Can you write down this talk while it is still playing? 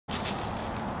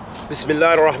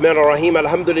Bismillah ar-Rahman ar-Rahim.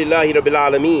 Alhamdulillahi Rabbil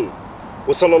Alameen.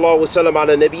 Wa sallallahu wa sallam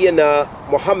ala nabiyyina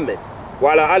Muhammad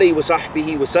wa ala alihi wa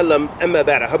sahbihi wa sallam. Amma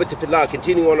ba'da. Habati fillah.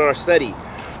 Continuing on our study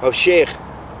of Sheikh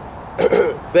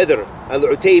Badr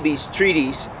al-Utaybi's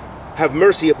treatise, Have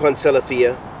Mercy Upon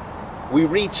Salafiyah. We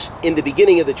reach in the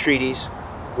beginning of the treatise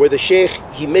where the Sheikh,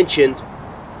 he mentioned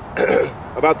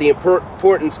about the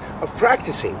importance of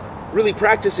really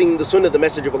practicing the sunnah of the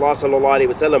Messenger of Allah sallallahu alaihi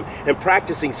wasallam, and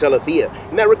practicing Salafiyah.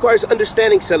 And that requires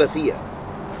understanding Salafiyah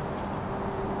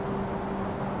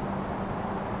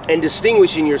and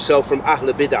distinguishing yourself from Ahl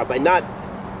Bid'ah by not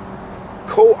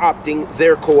co-opting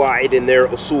their qawaid and their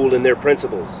usul and their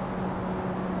principles.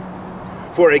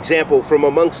 For example, from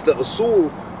amongst the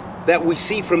usul that we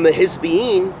see from the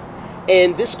Hizbiyin,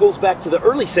 and this goes back to the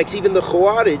early sects, even the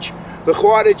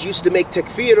Khawarij used to make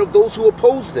takfir of those who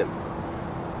opposed them,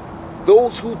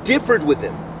 those who differed with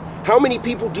them. How many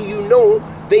people do you know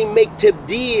they make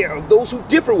tabdi' of those who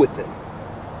differ with them?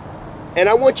 And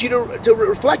I want you to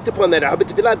reflect upon that.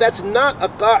 That's not a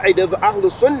qa'id of Ahl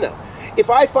Sunnah.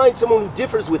 If I find someone who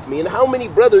differs with me, and how many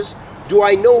brothers do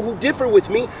I know who differ with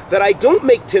me, that I don't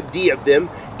make tabdi' of them,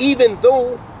 even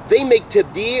though they make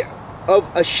tabdi' of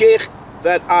a sheikh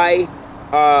that I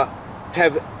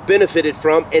have benefited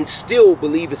from and still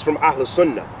believe is from Ahl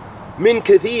Sunnah. Min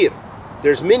kathir.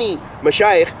 There's many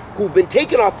mashayikh who've been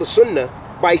taken off the sunnah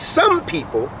by some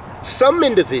people, some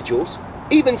individuals,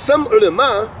 even some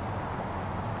ulama,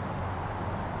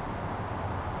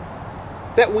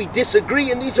 that we disagree,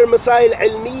 and these are masail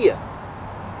ilmiyah.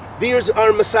 These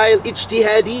are masail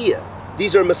ijtihadiyah.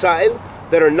 These are masail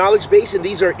that are knowledge-based, and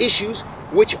these are issues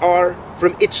which are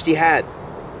from ijtihad.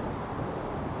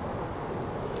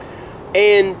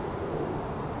 And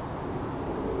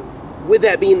with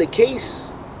that being the case,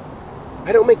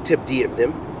 I don't make tabdi' of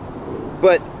them.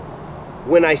 But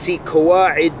when I see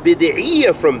qawa'id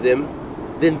bid'iyah from them,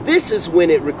 then this is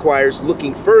when it requires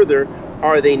looking further.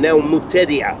 Are they now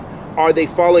mubtadi'ah? Are they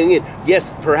falling in?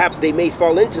 Yes, perhaps they may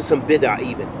fall into some bid'ah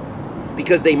even,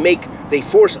 because they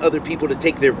force other people to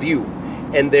take their view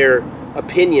and their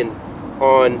opinion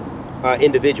on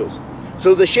individuals.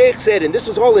 So the Shaykh said, and this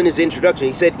is all in his introduction,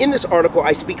 he said, in this article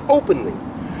I speak openly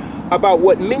about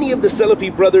what many of the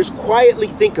Salafi brothers quietly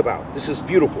think about. This is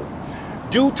beautiful.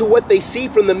 Due to what they see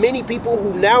from the many people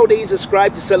who nowadays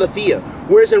ascribe to Salafiyah,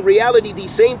 whereas in reality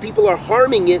these same people are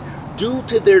harming it due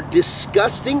to their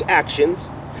disgusting actions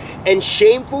and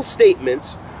shameful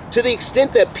statements, to the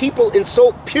extent that people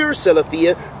insult pure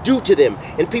Salafiyah due to them,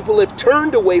 and people have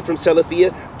turned away from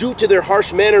Salafiyah due to their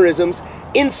harsh mannerisms,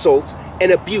 insults,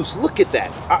 and abuse. Look at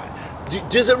that.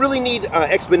 Does it really need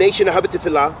explanation?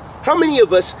 How many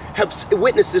of us have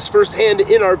witnessed this firsthand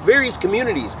in our various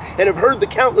communities and have heard the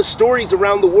countless stories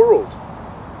around the world?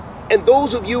 And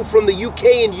those of you from the UK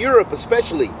and Europe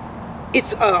especially,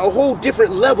 it's a whole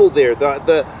different level there.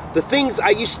 The things I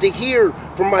used to hear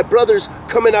from my brothers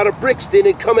coming out of Brixton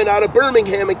and coming out of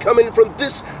Birmingham and coming from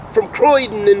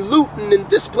Croydon and Luton and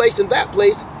this place and that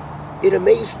place, it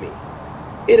amazed me.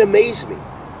 It amazed me.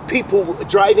 People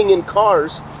driving in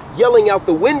cars, yelling out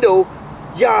the window,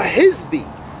 Ya Hizbi,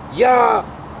 Ya.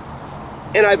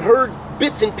 And I've heard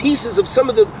bits and pieces of some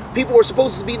of the people who are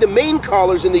supposed to be the main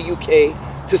callers in the UK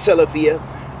to Salafiyah,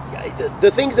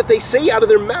 the things that they say out of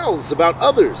their mouths about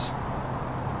others.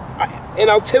 And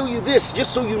I'll tell you this,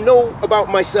 just so you know about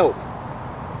myself,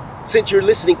 since you're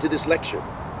listening to this lecture,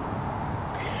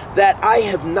 that I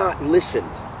have not listened.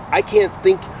 I can't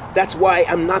think. That's why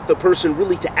I'm not the person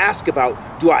really to ask about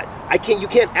you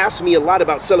can't ask me a lot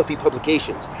about Salafi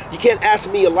publications. You can't ask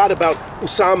me a lot about Abu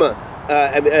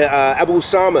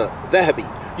Usama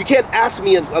Dhahabi. You can't ask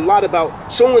me a lot about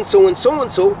so-and-so and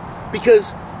so-and-so,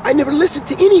 because I never listened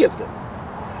to any of them.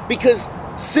 Because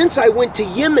since I went to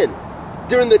Yemen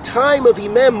during the time of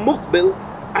Imam Muqbil,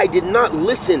 I did not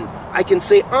listen. I can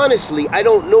say honestly, I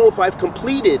don't know if I've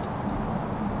completed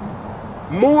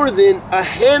more than a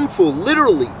handful,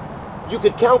 literally. You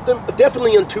could count them,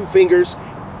 definitely on two fingers,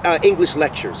 English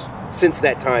lectures since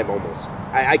that time almost.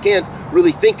 I can't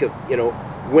really think of,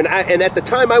 and at the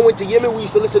time I went to Yemen, we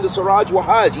used to listen to Siraj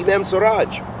Wahaj, Imam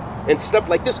Siraj, and stuff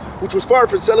like this, which was far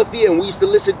from Salafiyah, and we used to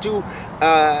listen to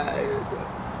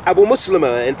Abu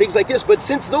Muslima and things like this. But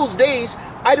since those days,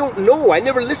 I don't know. I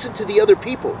never listened to the other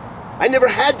people. I never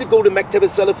had to go to Maktab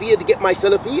al-Salafiyah to get my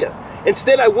Salafiyah.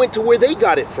 Instead, I went to where they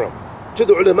got it from, to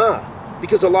the ulama,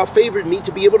 because Allah favored me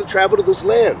to be able to travel to those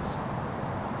lands.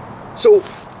 So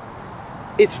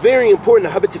it's very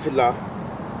important, Ahabati Fillah,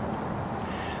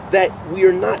 that we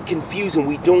are not confused and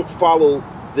we don't follow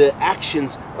the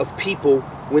actions of people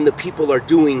when the people are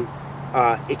doing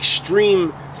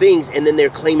extreme things and then they're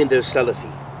claiming they're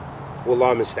Salafi.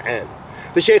 Wallah musta'an.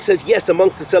 The Shaykh says, yes,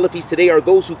 amongst the Salafis today are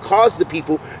those who cause the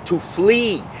people to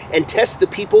flee and test the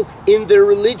people in their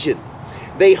religion.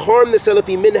 They harm the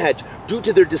Salafi minhaj due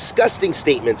to their disgusting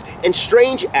statements and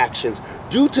strange actions,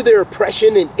 due to their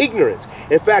oppression and ignorance.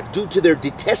 In fact, due to their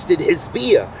detested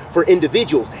hizbiyah for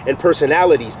individuals and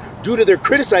personalities, due to their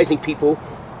criticizing people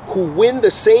who, when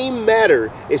the same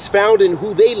matter is found in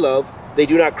who they love, they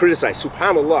do not criticize.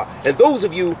 Subhanallah. And those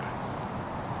of you,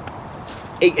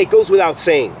 it goes without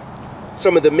saying,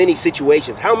 some of the many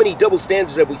situations. How many double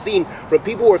standards have we seen from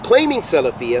people who are claiming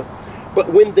Salafiyah, but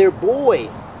when their boy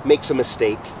makes a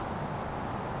mistake,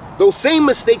 those same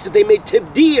mistakes that they made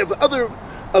tabdi of other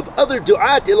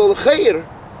du'at ila al-khair,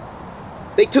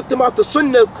 they took them off the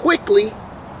sunnah quickly.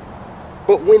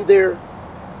 But when they're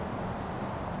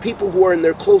people who are in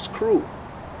their close crew,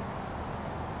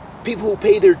 people who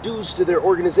pay their dues to their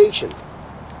organization,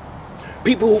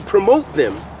 people who promote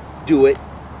them do it,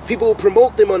 people who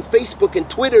promote them on Facebook and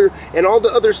Twitter and all the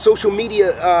other social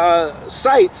media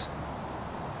sites,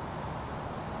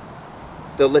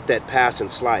 they'll let that pass and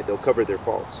slide. They'll cover their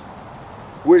faults.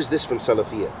 Where's this from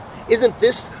Salafiyah? Isn't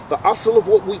this the asl of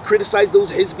what we criticize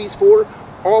those hizbis for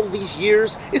all these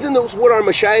years? Isn't those what our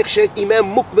mashayikh, Sheikh Imam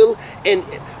Muqbil and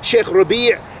Sheikh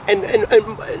Rabi' and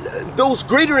those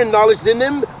greater in knowledge than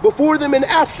them, before them and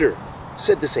after,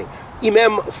 said the same?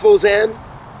 Imam Fawzan,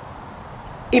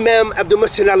 Imam Abdul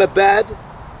Muhsin Al-Abbad,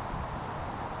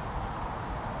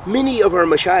 many of our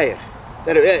mashayikh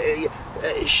that are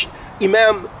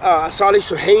Imam Salih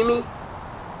Suhaimi,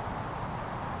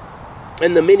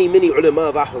 and the many ulama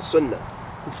of Ahl Sunnah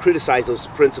who've criticized those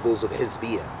principles of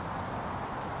Hizbiyah.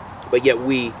 But yet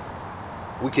we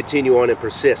continue on and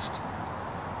persist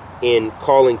in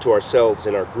calling to ourselves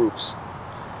and our groups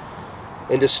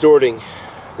and distorting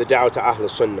the da'wah to Ahl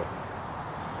Sunnah.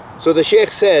 So the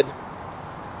Shaykh said,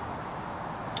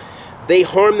 they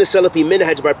harm the Salafi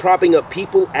minhaj by propping up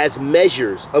people as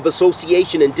measures of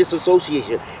association and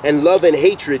disassociation and love and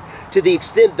hatred, to the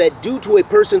extent that due to a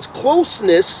person's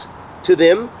closeness to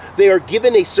them, they are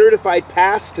given a certified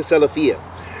pass to Salafiyah.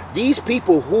 These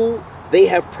people who they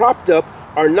have propped up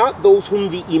are not those whom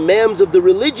the imams of the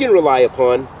religion rely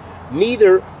upon,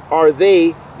 neither are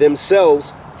they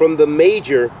themselves from the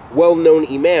major well-known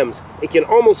imams. It can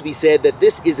almost be said that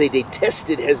this is a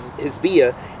detested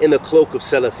hizbiyah in the cloak of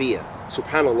Salafiyah.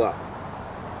 Subhanallah.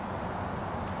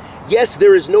 Yes,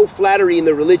 there is no flattery in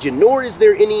the religion, nor is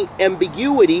there any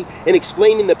ambiguity in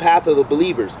explaining the path of the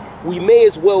believers. We may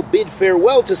as well bid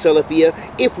farewell to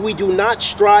Salafiyah if we do not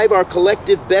strive our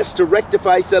collective best to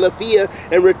rectify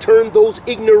Salafiyah and return those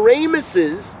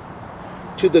ignoramuses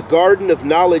to the garden of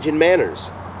knowledge and manners.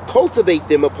 Cultivate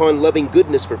them upon loving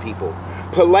goodness for people,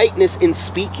 politeness in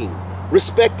speaking,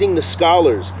 respecting the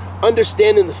scholars,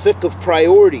 understanding the fiqh of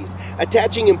priorities,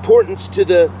 attaching importance to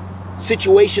the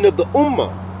situation of the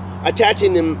ummah,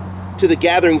 attaching them to the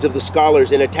gatherings of the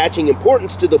scholars, and attaching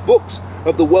importance to the books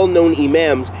of the well-known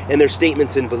imams and their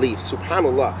statements and beliefs.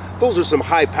 Subhanallah. Those are some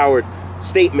high-powered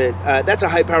statement. That's a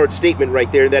high-powered statement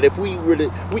right there, that if we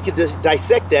could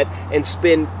dissect that and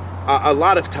spend a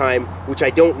lot of time, which I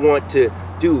don't want to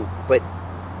do, but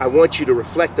I want you to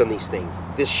reflect on these things.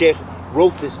 This Sheikh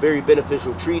wrote this very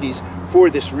beneficial treatise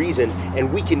for this reason,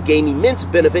 and we can gain immense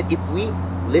benefit if we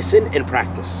listen and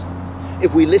practice.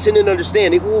 If we listen and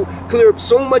understand, it will clear up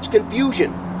so much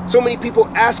confusion. So many people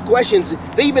ask questions.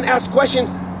 They even ask questions,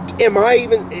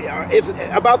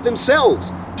 about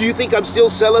themselves. Do you think I'm still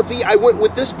Salafi? I went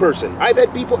with this person. I've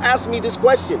had people ask me this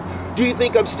question. Do you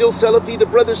think I'm still Salafi? The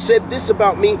brother said this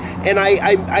about me, and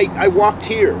I walked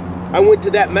here. I went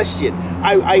to that masjid.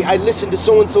 I listened to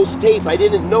so-and-so's tape. I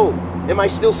didn't know. Am I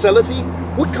still Salafi?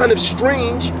 What kind of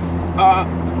strange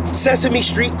Sesame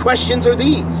Street questions are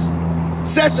these?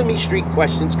 Sesame Street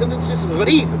questions, because it's just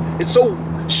ghareeb. It's so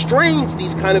strange,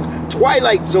 these kind of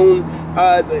Twilight Zone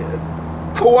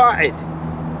qawa'id,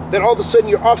 that all of a sudden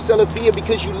you're off Salafiyah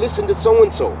because you listened to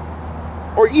so-and-so.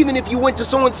 Or even if you went to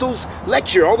so-and-so's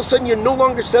lecture, all of a sudden you're no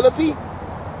longer Salafi.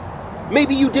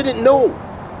 Maybe you didn't know.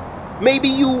 Maybe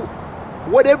you,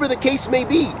 whatever the case may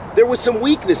be, there was some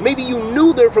weakness. Maybe you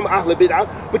knew they're from Ahl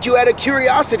Bid'ah, but you had a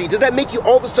curiosity. Does that make you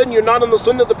all of a sudden you're not on the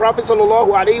sunnah of the Prophet sallallahu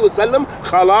alaihi wasallam?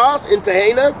 Khalas,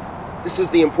 intahayna. This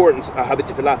is the importance,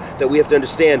 habiti fillah, that we have to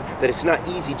understand that it's not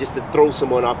easy just to throw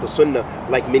someone off the sunnah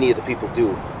like many of the people do.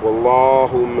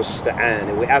 Wallahu musta'an.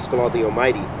 And we ask Allah the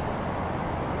Almighty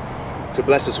to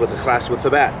bless us with ikhlas, with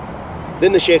thabat.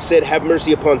 Then the Shaykh said, have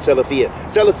mercy upon Salafiyah.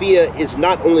 Salafiyah is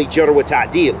not only jarh wa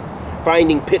ta'deel,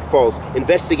 finding pitfalls,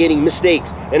 investigating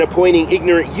mistakes, and appointing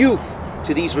ignorant youth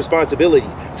to these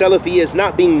responsibilities. Salafiyah is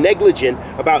not being negligent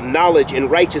about knowledge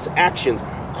and righteous actions,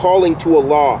 calling to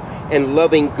Allah and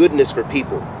loving goodness for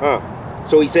people.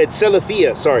 So he said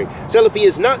Salafiyah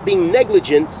is not being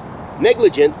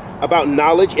negligent about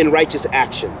knowledge and righteous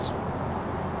actions.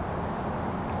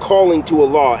 Calling to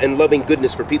Allah and loving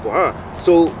goodness for people.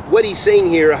 So what he's saying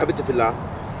here,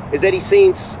 Habibullah, is that he's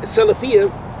saying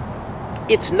Salafiyah,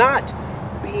 it's not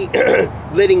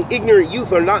letting ignorant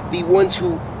youth are not the ones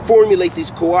who formulate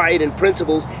these qawaid and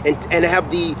principles and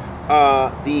have the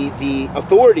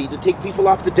authority to take people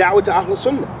off the da'wah to Ahl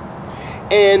Sunnah.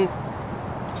 And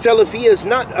Salafiyah is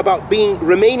not about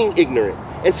remaining ignorant.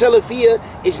 And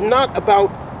Salafiyah is not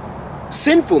about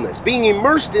sinfulness, being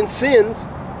immersed in sins,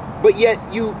 but yet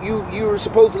you're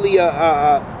supposedly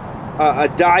a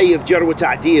da'i of jar wa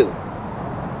ta'dil.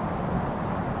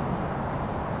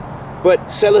 But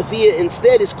Salafiyah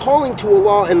instead is calling to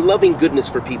Allah and loving goodness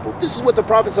for people. This is what the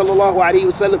Prophet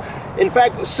ﷺ, in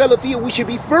fact, Salafiyah, we should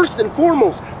be first and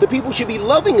foremost, the people should be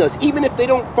loving us, even if they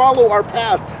don't follow our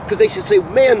path, because they should say,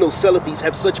 man, those Salafis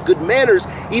have such good manners,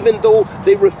 even though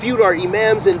they refute our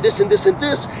imams and this and this and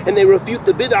this, and they refute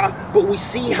the bid'ah, but we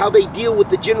see how they deal with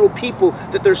the general people,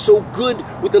 that they're so good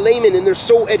with the laymen, and they're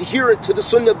so adherent to the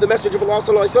sunnah of the Messenger of Allah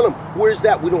ﷺ. Where's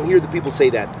that? We don't hear the people say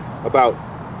that about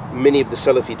many of the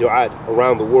Salafi du'at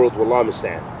around the world, wallah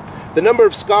mistan. The number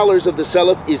of scholars of the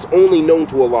Salaf is only known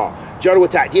to Allah. Jar wa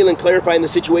ta'dil and clarifying the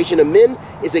situation of men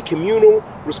is a communal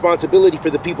responsibility for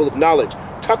the people of knowledge.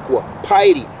 Taqwa,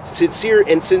 piety,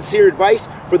 sincere advice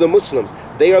for the Muslims.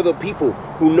 They are the people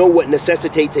who know what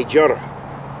necessitates a jar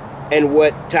and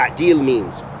what ta'dil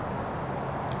means.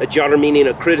 A jar meaning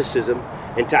a criticism,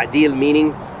 and ta'dil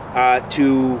meaning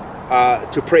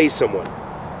to praise someone.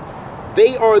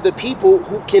 They are the people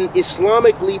who can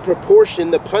Islamically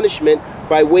proportion the punishment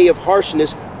by way of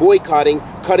harshness, boycotting,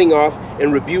 cutting off,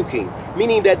 and rebuking.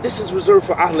 Meaning that this is reserved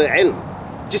for Ahl al-Ilm.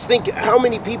 Just think how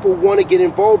many people want to get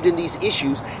involved in these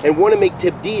issues and want to make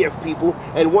tabdi' of people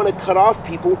and want to cut off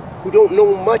people who don't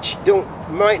know much,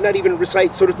 might not even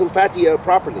recite Surah Al-Fatiha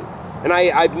properly. And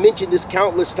I've mentioned this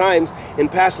countless times in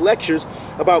past lectures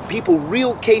about people,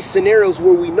 real case scenarios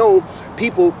where we know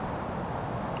people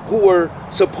who were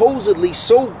supposedly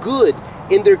so good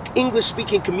in their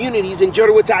English-speaking communities in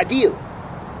Jar wa Ta'dil,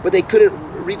 but they couldn't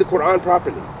read the Quran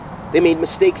properly. They made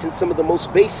mistakes in some of the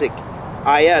most basic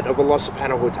ayat of Allah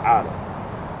subhanahu wa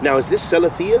ta'ala. Now, is this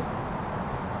Salafiyah?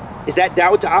 Is that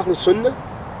da'wah to Ahl Sunnah?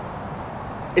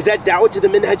 Is that da'wah to the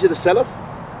minhaj of the Salaf?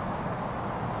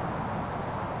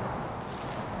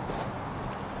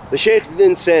 The Shaykh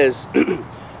then says,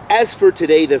 as for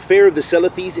today, the fare of the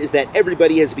Salafis is that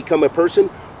everybody has become a person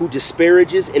who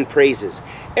disparages and praises.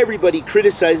 Everybody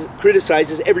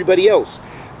criticizes everybody else.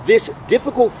 This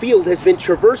difficult field has been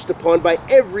traversed upon by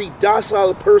every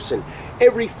docile person.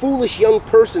 Every foolish young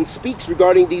person speaks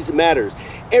regarding these matters.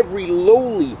 Every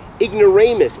lowly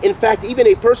ignoramus, in fact, even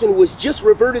a person who has just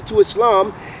reverted to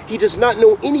Islam, he does not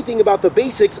know anything about the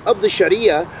basics of the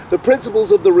Sharia, the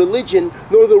principles of the religion,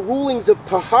 nor the rulings of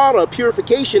tahara,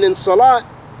 purification, and salat.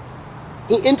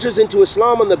 He enters into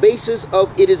Islam on the basis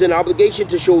of it is an obligation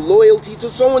to show loyalty to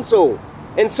so-and-so,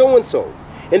 and so-and-so,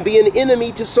 and be an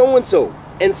enemy to so-and-so,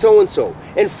 and so-and-so,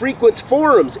 and frequents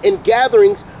forums and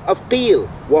gatherings of qil,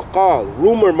 waqal,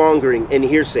 rumor mongering, and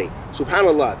hearsay.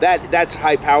 SubhanAllah, that's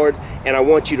high-powered, and I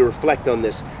want you to reflect on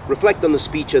this. Reflect on the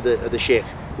speech of the Shaykh.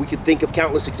 We could think of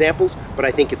countless examples, but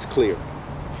I think it's clear.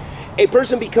 A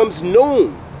person becomes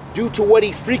known due to what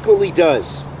he frequently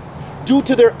does, due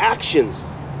to their actions.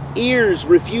 Ears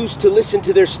refuse to listen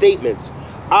to their statements.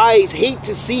 Eyes hate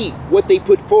to see what they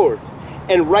put forth.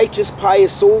 And righteous,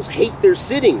 pious souls hate their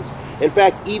sittings. In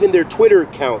fact, even their Twitter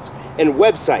accounts and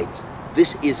websites.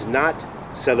 This is not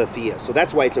Salafiyah. So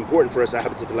that's why it's important for us,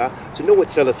 Ahbabullah, to know what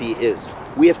Salafiyah is.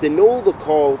 We have to know the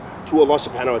call to Allah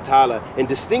subhanahu wa ta'ala and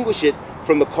distinguish it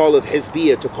from the call of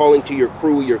Hizbiyah, to calling to your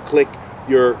crew, your clique,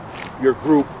 your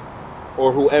group,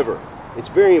 or whoever. It's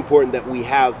very important that we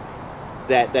have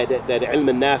that ilm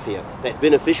al-nafiya, that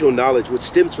beneficial knowledge which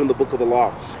stems from the Book of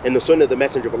Allah and the Sunnah of the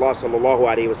Messenger of Allah sallallahu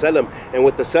alaihi wasallam, and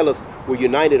what the Salaf were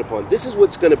united upon. This is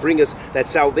what's going to bring us that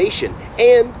salvation,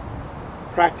 and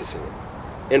practicing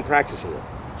it.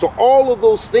 So all of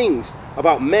those things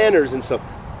about manners and stuff,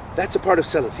 that's a part of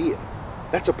Salafiyah.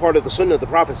 That's a part of the Sunnah of the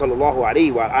Prophet sallallahu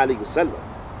alaihi wasallam.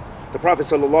 The Prophet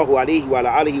sallallahu alaihi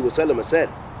wasallam said,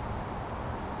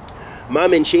 ما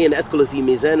من شيء أثقل في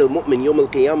ميزان المؤمن يوم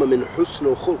القيامة من حسن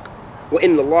الخلق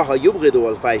وإن الله يبغض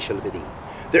الفاحش البذيء.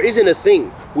 There isn't a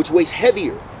thing which weighs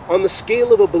heavier on the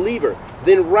scale of a believer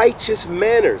than righteous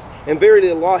manners, and verily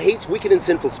Allah hates wicked and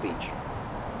sinful speech.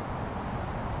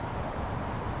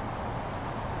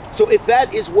 So if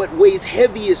that is what weighs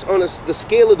heaviest on the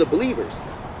scale of the believers,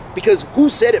 Because who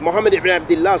said it? Muhammad ibn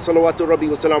Abdullah salawatu rabbi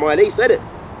wa salamu alayhi said it.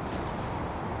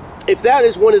 If that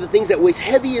is one of the things that weighs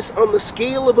heaviest on the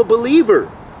scale of a believer,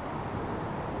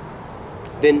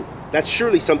 then that's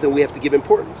surely something we have to give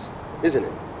importance, isn't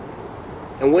it?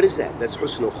 And what is that? That's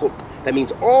husnul khulq. That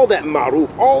means all that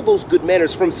ma'ruf, all those good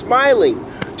manners, from smiling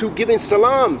to giving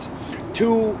salams,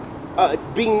 to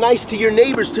being nice to your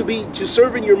neighbors, to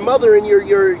serving your mother and your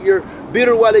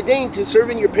birr walidain, to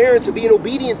serving your parents and being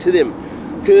obedient to them,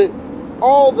 to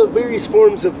all the various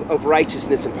forms of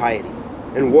righteousness and piety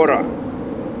and wara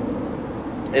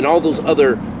and all those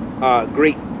other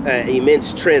great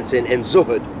immense trends and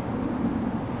zuhud.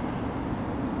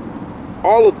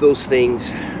 All of those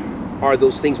things are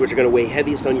those things which are going to weigh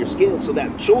heaviest on your scale. So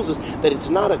that shows us that it's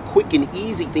not a quick and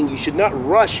easy thing. You should not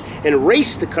rush and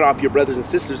race to cut off your brothers and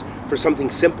sisters for something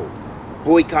simple.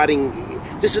 Boycotting,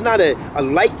 this is not a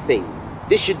light thing.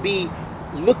 This should be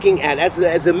looking at, as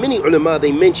the many ulama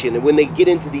they mention, and when they get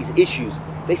into these issues,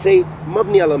 they say,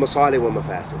 mabni ala masalih wa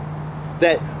mafasid.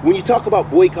 That when you talk about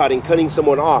boycotting, cutting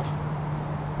someone off,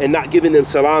 and not giving them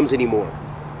salams anymore,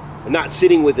 and not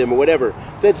sitting with them or whatever,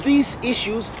 that these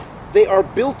issues, they are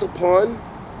built upon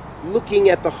looking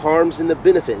at the harms and the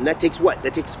benefit. And that takes what?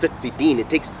 That takes fiqh fi deen. It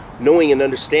takes knowing and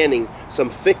understanding some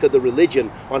fiqh of the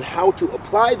religion on how to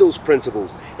apply those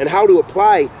principles and how to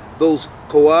apply those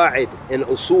qawa'id and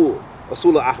usul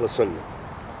Ahl Sunnah.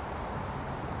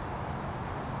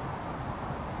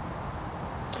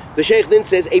 The Shaykh then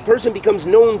says, a person becomes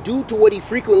known due to what he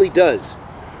frequently does,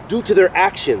 due to their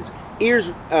actions,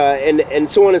 ears, and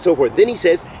so on and so forth. Then he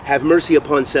says, have mercy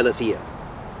upon Salafiyah.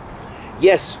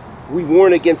 Yes, we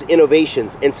warn against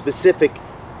innovations and specific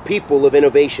people of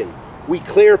innovation. We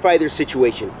clarify their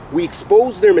situation. We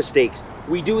expose their mistakes.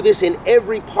 We do this in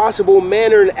every possible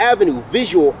manner and avenue,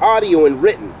 visual, audio, and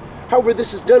written. However,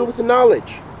 this is done with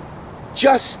knowledge,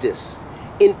 justice,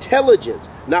 intelligence,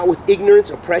 not with ignorance,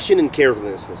 oppression, and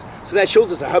carelessness. So that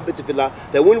shows us, ahabbati fillah,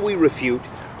 that when we refute,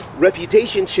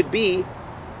 refutation should be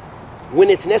when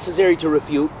it's necessary to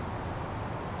refute.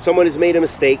 Someone has made a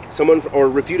mistake, or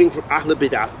refuting from Ahl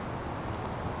Bid'ah,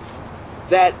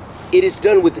 that it is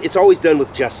done with, it's always done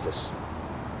with justice.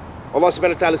 Allah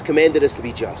subhanahu wa ta'ala has commanded us to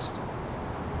be just.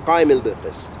 Qaim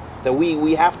al-Qist. That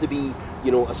we have to be,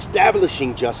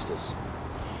 establishing justice.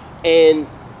 And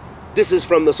this is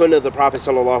from the sunnah of the Prophet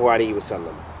sallallahu alaihi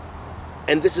wasallam.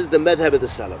 And this is the madhab of the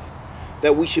Salaf,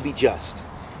 that we should be just.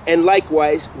 And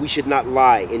likewise, we should not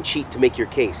lie and cheat to make your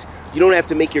case. You don't have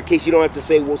to make your case. You don't have to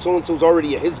say, well, so-and-so's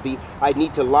already a hizbi. I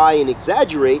need to lie and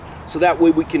exaggerate so that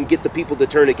way we can get the people to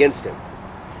turn against him.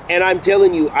 And I'm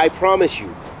telling you, I promise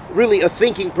you, really a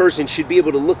thinking person should be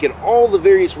able to look at all the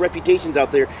various reputations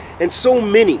out there, and so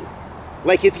many.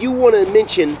 Like if you want to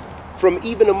mention from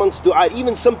even amongst du'at,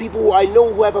 even some people who I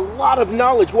know who have a lot of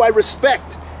knowledge, who I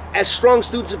respect as strong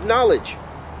students of knowledge,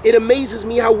 it amazes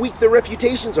me how weak their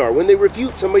refutations are when they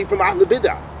refute somebody from Ahl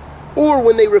Bid'ah, or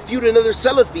when they refute another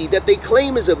Salafi that they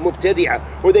claim is a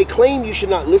Mubtadi'ah, or they claim you should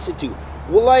not listen to.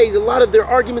 Wallahi, a lot of their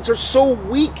arguments are so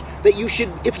weak that you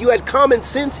should, if you had common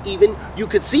sense even, you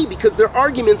could see, because their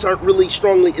arguments aren't really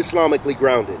strongly Islamically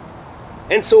grounded.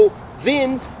 And so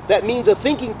then that means a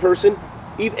thinking person,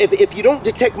 if you don't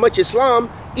detect much Islam,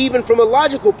 even from a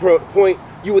logical point,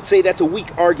 you would say that's a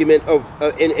weak argument of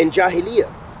in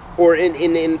Jahiliyyah, or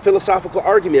in philosophical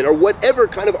argument, or whatever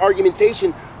kind of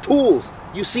argumentation tools.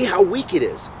 You see how weak it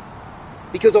is,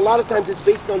 because a lot of times it's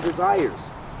based on desires.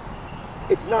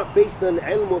 It's not based on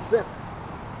ilm or fiqh,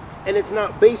 and it's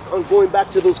not based on going back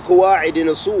to those qawa'id and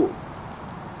usul.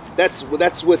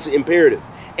 That's what's imperative.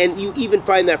 And you even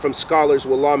find that from scholars,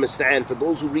 wallah musta'an, for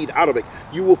those who read Arabic,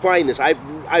 you will find this. I've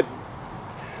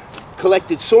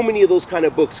collected so many of those kind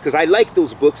of books because I like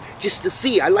those books just to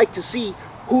see. I like to see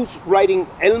who's writing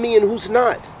ilmi and who's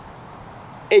not.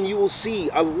 And you will see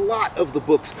a lot of the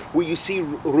books where you see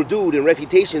rudud and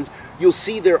refutations, you'll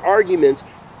see their arguments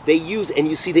they use, and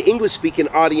you see the English-speaking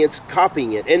audience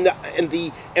copying it, and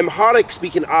the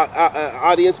Amharic-speaking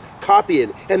audience copying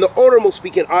it, and the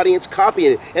Oromo-speaking audience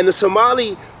copying it, and the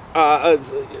Somali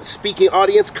speaking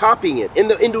audience copying it, and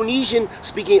the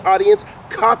Indonesian-speaking audience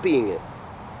copying it.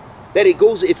 That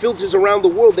it filters around the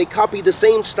world. They copy the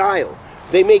same style.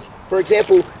 They make, for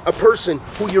example, a person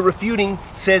who you're refuting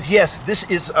says, yes, this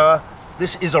is a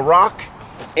rock,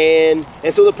 and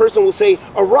so the person will say,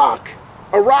 a rock,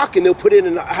 and they'll put it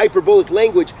in a hyperbolic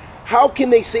language. How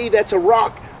can they say that's a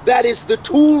rock? That is the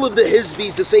tool of the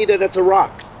Hizbis to say that that's a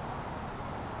rock.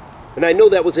 And I know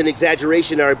that was an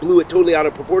exaggeration, or I blew it totally out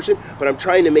of proportion, but I'm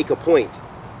trying to make a point.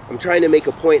 I'm trying to make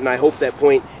a point, and I hope that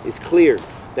point is clear,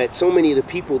 that so many of the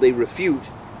people they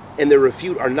refute, and their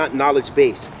refute are not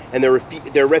knowledge-based, and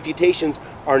their refutations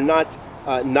are not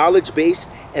knowledge-based,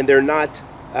 and they're not,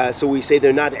 so we say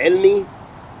they're not ilmi,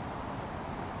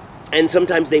 and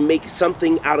sometimes they make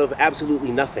something out of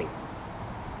absolutely nothing.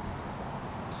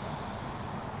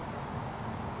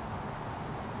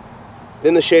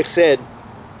 Then the Shaykh said,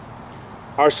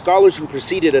 our scholars who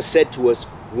preceded us said to us,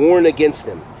 warn against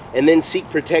them, and then seek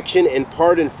protection and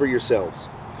pardon for yourselves.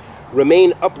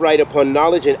 Remain upright upon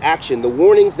knowledge and action. The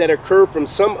warnings that occur from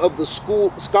some of the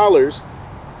scholars,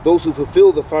 those who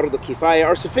fulfill the fard al-kifaya,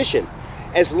 are sufficient,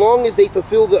 as long as they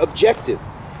fulfill the objective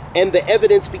and the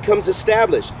evidence becomes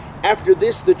established. After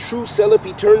this, the true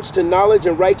Salafi turns to knowledge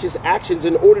and righteous actions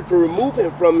in order to remove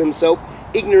him from himself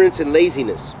ignorance and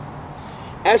laziness.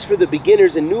 As for the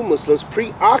beginners and new Muslims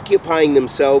preoccupying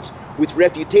themselves with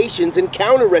refutations and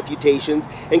counter-refutations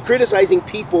and criticizing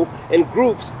people and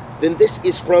groups, then this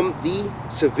is from the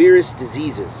severest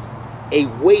diseases, a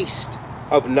waste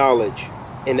of knowledge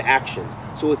and actions.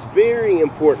 So it's very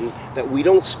important that we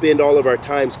don't spend all of our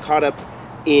times caught up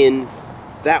in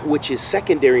that which is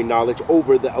secondary knowledge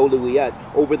over the awlawiyat,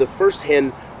 over the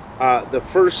first-hand, the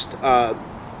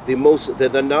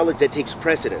knowledge that takes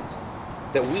precedence.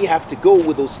 That we have to go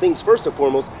with those things first and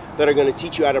foremost that are going to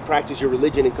teach you how to practice your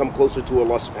religion and come closer to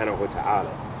Allah subhanahu wa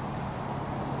ta'ala.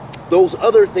 Those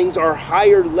other things are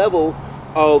higher level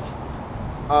of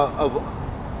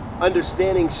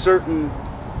understanding certain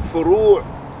furu'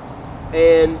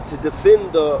 and to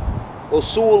defend the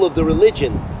usul of the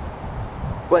religion,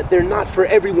 but they're not for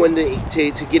everyone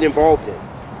to get involved in.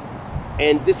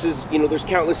 And this is, there's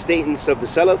countless statements of the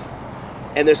Salaf,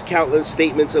 and there's countless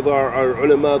statements of our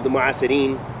ulama, the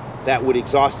mu'asirin, that would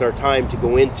exhaust our time to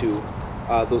go into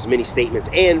those many statements.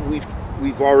 And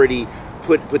we've already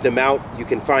put them out. You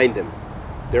can find them.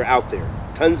 They're out there.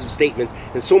 Tons of statements.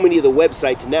 And so many of the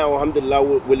websites now,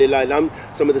 alhamdulillah, walillah,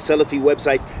 some of the Salafi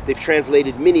websites, they've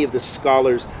translated many of the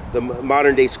scholars, the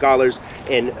modern day scholars,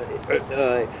 and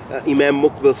Imam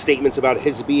Muqbil's statements about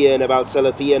Hizbiyah and about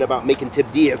Salafiyah and about making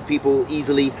tabdi' of people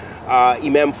easily.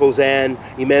 Imam Fawzan,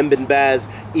 Imam bin Baz,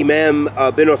 Imam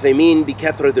bin Uthaymeen,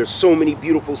 Bikathra. There's so many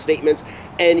beautiful statements.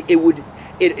 And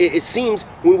it seems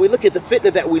when we look at the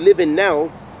fitna that we live in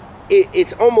now,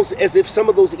 it's almost as if some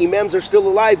of those imams are still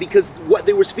alive, because what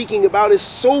they were speaking about is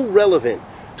so relevant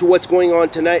to what's going on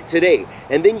today.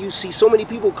 And then you see so many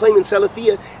people claiming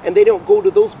Salafiyah and they don't go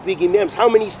to those big imams. How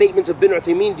many statements of bin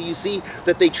Uthaymeen do you see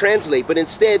that they translate? But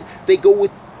instead they go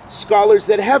with scholars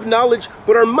that have knowledge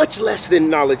but are much less than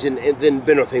knowledge than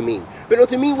bin Uthaymeen. Bin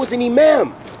Uthaymeen was an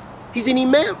imam. He's an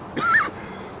imam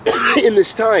in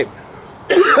this time.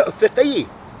 Fiqhi.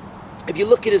 If you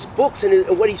look at his books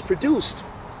and what he's produced,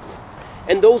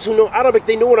 and those who know Arabic,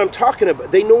 they know what I'm talking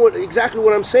about. They know exactly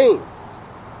what I'm saying.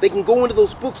 They can go into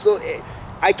those books. So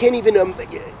I can't even, and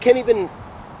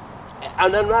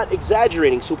I'm not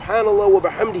exaggerating. Subhanallah wa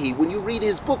bihamdihi. When you read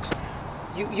his books,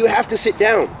 you have to sit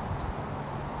down.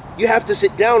 You have to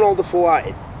sit down all the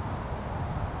fawaid.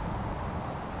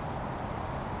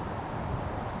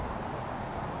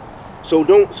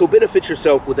 So benefit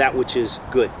yourself with that which is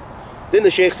good. Then the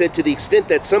Shaykh said, to the extent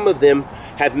that some of them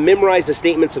have memorized the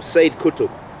statements of Sayyid Qutb,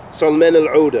 Salman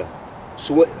al-Auda,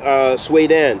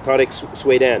 Swaydan, Tariq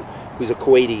Swaydan, who's a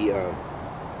Kuwaiti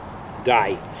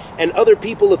guy, and other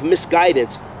people of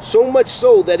misguidance, so much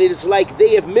so that it is like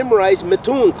they have memorized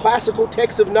matun, classical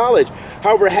texts of knowledge.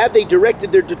 However, had they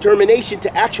directed their determination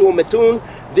to actual matun,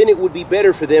 then it would be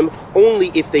better for them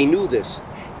only if they knew this.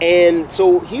 And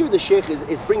so here the Shaykh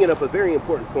is bringing up a very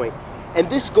important point. And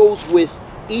this goes with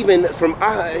even from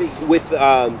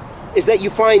is that you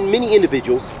find many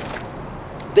individuals,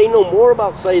 they know more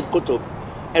about Sayyid Qutb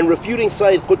and refuting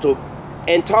Sayyid Qutb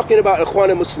and talking about Ikhwan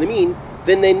al-Muslimin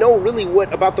than they know really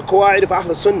what about the Qawa'id of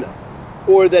Ahl Sunnah,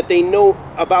 or that they know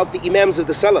about the Imams of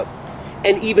the Salaf.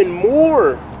 And even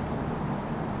more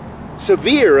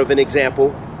severe of an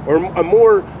example, or a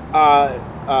more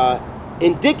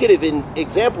indicative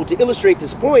example to illustrate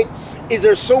this point, is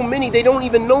there's so many they don't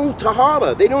even know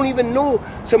tahara, they don't even know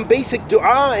some basic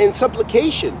dua and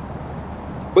supplication,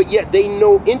 but yet they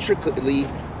know intricately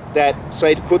that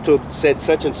Sayyid Qutb said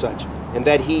such and such, and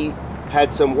that he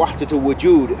had some wahdatul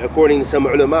wujud according to some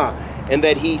ulama, and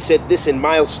that he said this in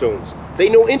milestones. They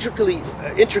know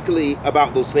intricately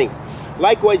about those things.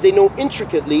 Likewise, they know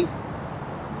intricately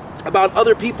about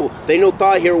other people. They know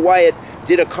Tahir Wyatt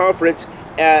did a conference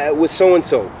with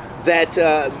so-and-so, that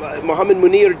Muhammad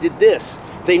Munir did this.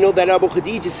 They know that Abu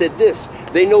Khadija said this.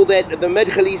 They know that the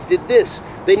Madkhalis did this.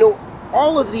 They know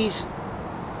all of these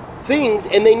things,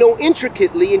 and they know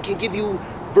intricately and can give you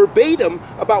verbatim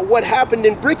about what happened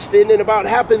in Brixton and about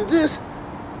happened this,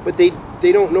 but they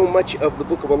don't know much of the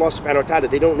book of Allah subhanahu wa ta'ala.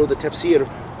 They don't know the tafsir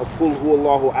of Qul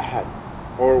Huwallahu Ahad.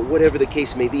 or whatever the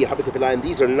case may be. And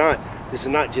this is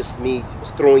not just me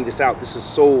throwing this out. This is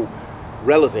so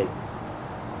relevant.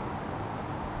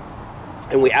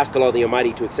 And we ask Allah the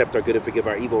Almighty to accept our good and forgive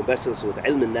our evil, and bless us with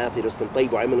ilm nafi, rizqan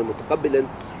tayyib, wa amalan mutaqabbalan.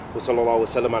 Wa sallallahu wa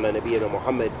sallam ala nabiyyina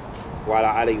Muhammad wa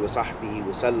ala alihi wa sahbihi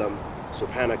wa sallam.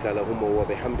 Subhanaka lahumma wa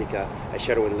bihamdika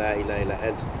ashhadu an la ilaha illa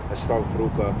ant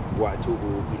astaghfiruka wa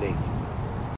atubu ilayk.